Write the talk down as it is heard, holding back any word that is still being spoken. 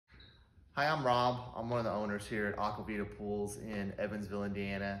Hi, I'm Rob. I'm one of the owners here at Aquavita Pools in Evansville,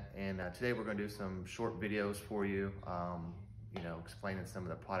 Indiana. And today we're going to do some short videos for you, explaining some of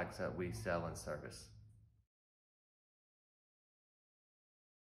the products that we sell and service.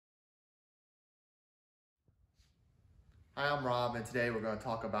 Hi, I'm Rob, and today we're going to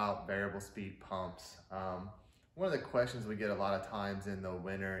talk about variable speed pumps. One of the questions we get a lot of times in the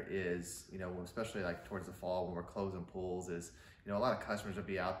winter is, especially like towards the fall when we're closing pools, is, a lot of customers will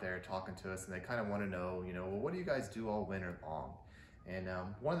be out there talking to us and they kind of want to know, well, what do you guys do all winter long? And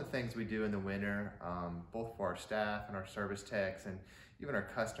one of the things we do in the winter, both for our staff and our service techs and even our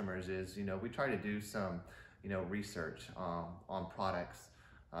customers is, we try to do some, research on products.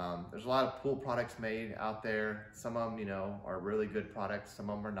 There's a lot of pool products made out there. Some of them, are really good products. Some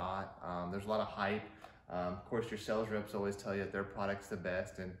of them are not. There's a lot of hype. Of course, your sales reps always tell you that their product's the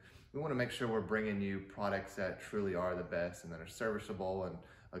best, and we want to make sure we're bringing you products that truly are the best and that are serviceable and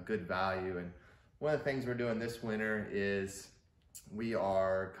a good value. And one of the things we're doing this winter is we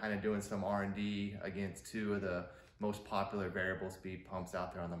are kind of doing some R&D against two of the most popular variable speed pumps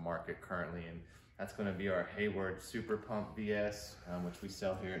out there on the market currently, and that's going to be our Hayward Super Pump VS, which we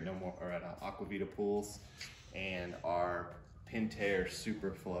sell here at Aquavita Pools, and our Pentair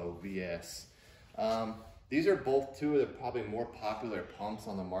Superflow VS. These are both two of the probably more popular pumps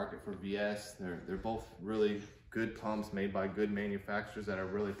on the market for VS. They're both really good pumps made by good manufacturers that are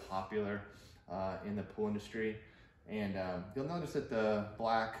really popular in the pool industry. And you'll notice that the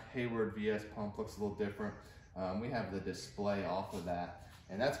black Hayward VS pump looks a little different. We have the display off of that.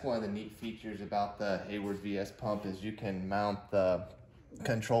 And that's one of the neat features about the Hayward VS pump is you can mount the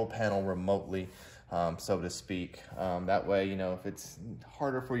control panel remotely, so to speak. That way, if it's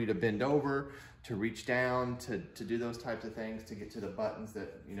harder for you to bend over, to reach down, to do those types of things, to get to the buttons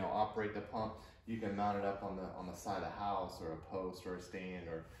that, operate the pump, you can mount it up on the side of the house or a post or a stand,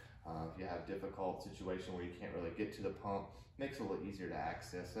 or if you have a difficult situation where you can't really get to the pump, makes it a little easier to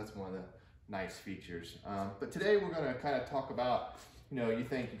access. That's one of the nice features. But today we're going to kind of talk about, you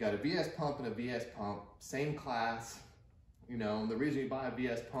think you got a VS pump and a VS pump, same class. The reason you buy a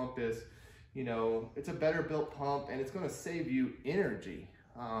VS pump is, it's a better built pump and it's going to save you energy,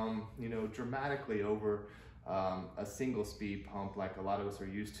 dramatically over a single speed pump like a lot of us are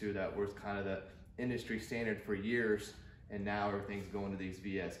used to, that was kind of the industry standard for years, and now everything's going to these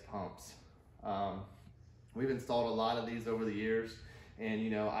VS pumps. We've installed a lot of these over the years,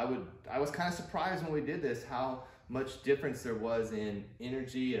 and I was kind of surprised when we did this how much difference there was in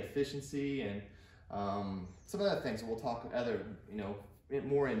energy efficiency and some other things. We'll talk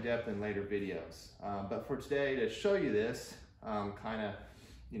more in depth in later videos. But for today, to show you this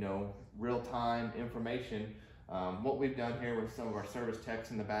real-time information, what we've done here with some of our service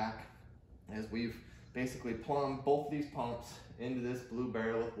techs in the back is we've basically plumbed both of these pumps into this blue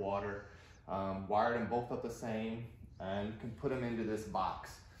barrel with water, wired them both up the same, and can put them into this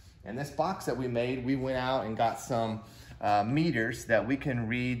box. And this box that we made, we went out and got some meters that we can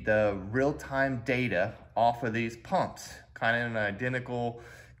read the real-time data off of these pumps, kind of in an identical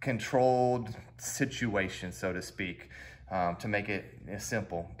controlled situation, so to speak, to make it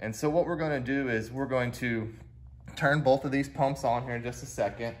simple. And so what we're going to do is we're going to turn both of these pumps on here in just a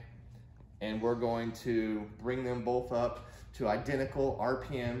second, and we're going to bring them both up to identical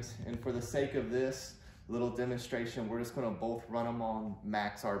RPMs. And for the sake of this little demonstration, we're just going to both run them on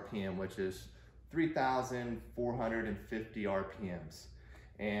max RPM, which is 3,450 RPMs.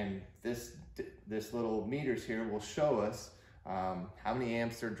 And this little meters here will show us how many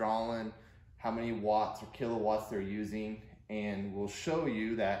amps they're drawing, how many watts or kilowatts they're using, and we'll show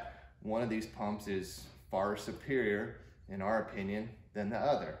you that one of these pumps is far superior, in our opinion, than the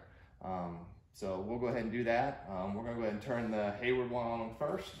other. So we'll go ahead and do that. We're going to go ahead and turn the Hayward one on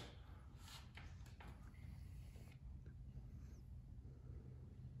first.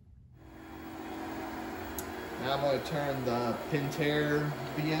 Now I'm going to turn the Pentair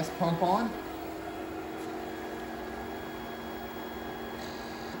VS pump on.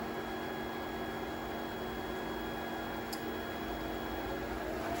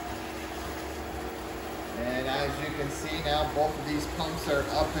 And as you can see now, both of these pumps are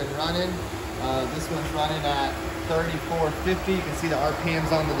up and running. This one's running at 3,450. You can see the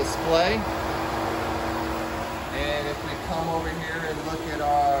RPMs on the display. And if we come over here and look at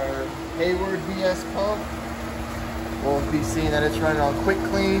our Hayward VS pump, we'll be seeing that it's running on quick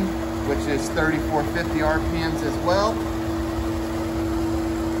clean, which is 3,450 RPMs as well.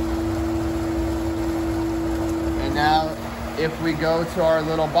 And now if we go to our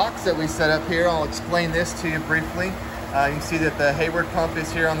little box that we set up here, I'll explain this to you briefly. You can see that the Hayward pump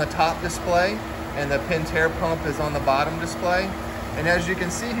is here on the top display and the Pentair pump is on the bottom display. And as you can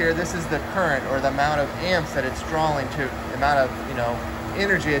see here, this is the current, or the amount of amps that it's drawing, to the amount of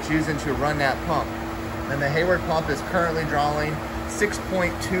energy it's using to run that pump. And the Hayward pump is currently drawing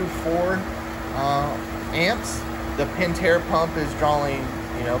 6.24 amps. The Pentair pump is drawing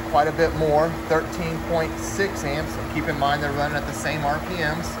quite a bit more, 13.6 amps. So keep in mind they're running at the same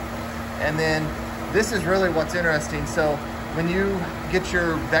RPMs. And then this is really what's interesting. So when you get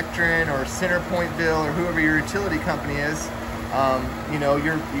your Vectren or CenterPoint bill, or whoever your utility company is,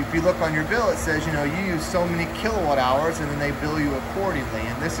 if you look on your bill, it says you use so many kilowatt hours, and then they bill you accordingly.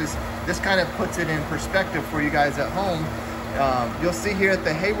 And this kind of puts it in perspective for you guys at home. You'll see here that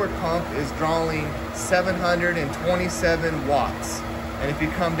the Hayward pump is drawing 727 watts. And if you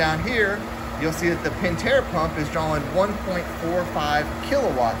come down here, you'll see that the Pentair pump is drawing 1.45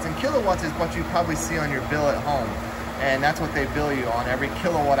 kilowatts. And kilowatts is what you probably see on your bill at home. And that's what they bill you on. Every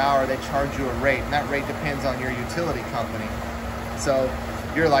kilowatt hour, they charge you a rate, and that rate depends on your utility company. So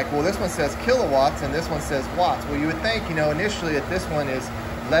you're like, well, this one says kilowatts and this one says watts. Well, you would think, initially that this one is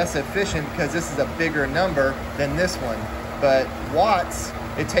less efficient because this is a bigger number than this one. But watts,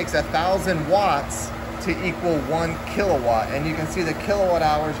 it takes 1,000 watts to equal 1 kilowatt. And you can see the kilowatt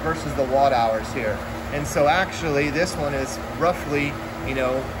hours versus the watt hours here. And so actually this one is roughly,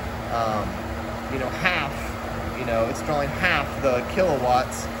 half, it's drawing half the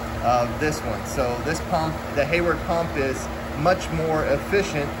kilowatts of this one. So this pump, the Hayward pump, is much more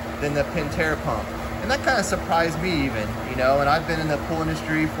efficient than the Pentair pump. And that kind of surprised me even, and I've been in the pool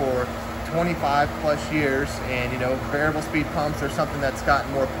industry for 25 plus years, and variable speed pumps are something that's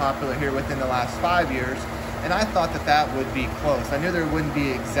gotten more popular here within the last 5 years. And I thought that would be close. I knew there wouldn't be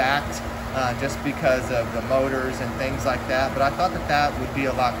exact just because of the motors and things like that, but I thought that would be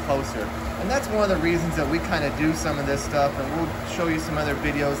a lot closer. And that's one of the reasons that we kind of do some of this stuff, and we'll show you some other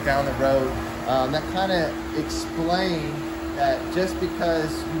videos down the road that kind of explain that just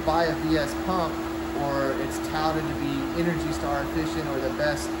because you buy a VS pump, or it's touted to be Energy Star efficient or the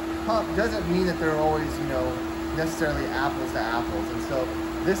best pump, doesn't mean that they're always, necessarily apples to apples. And so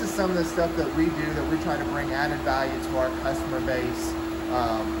this is some of the stuff that we do, that we try to bring added value to our customer base,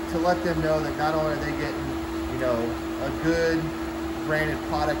 to let them know that not only are they getting, a good branded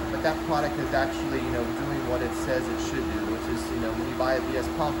product, but that product is actually, doing what it says it should do, which is, when you buy a VS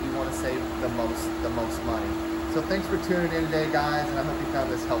pump, you want to save the most money. So thanks for tuning in today, guys, and I hope you found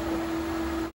this helpful.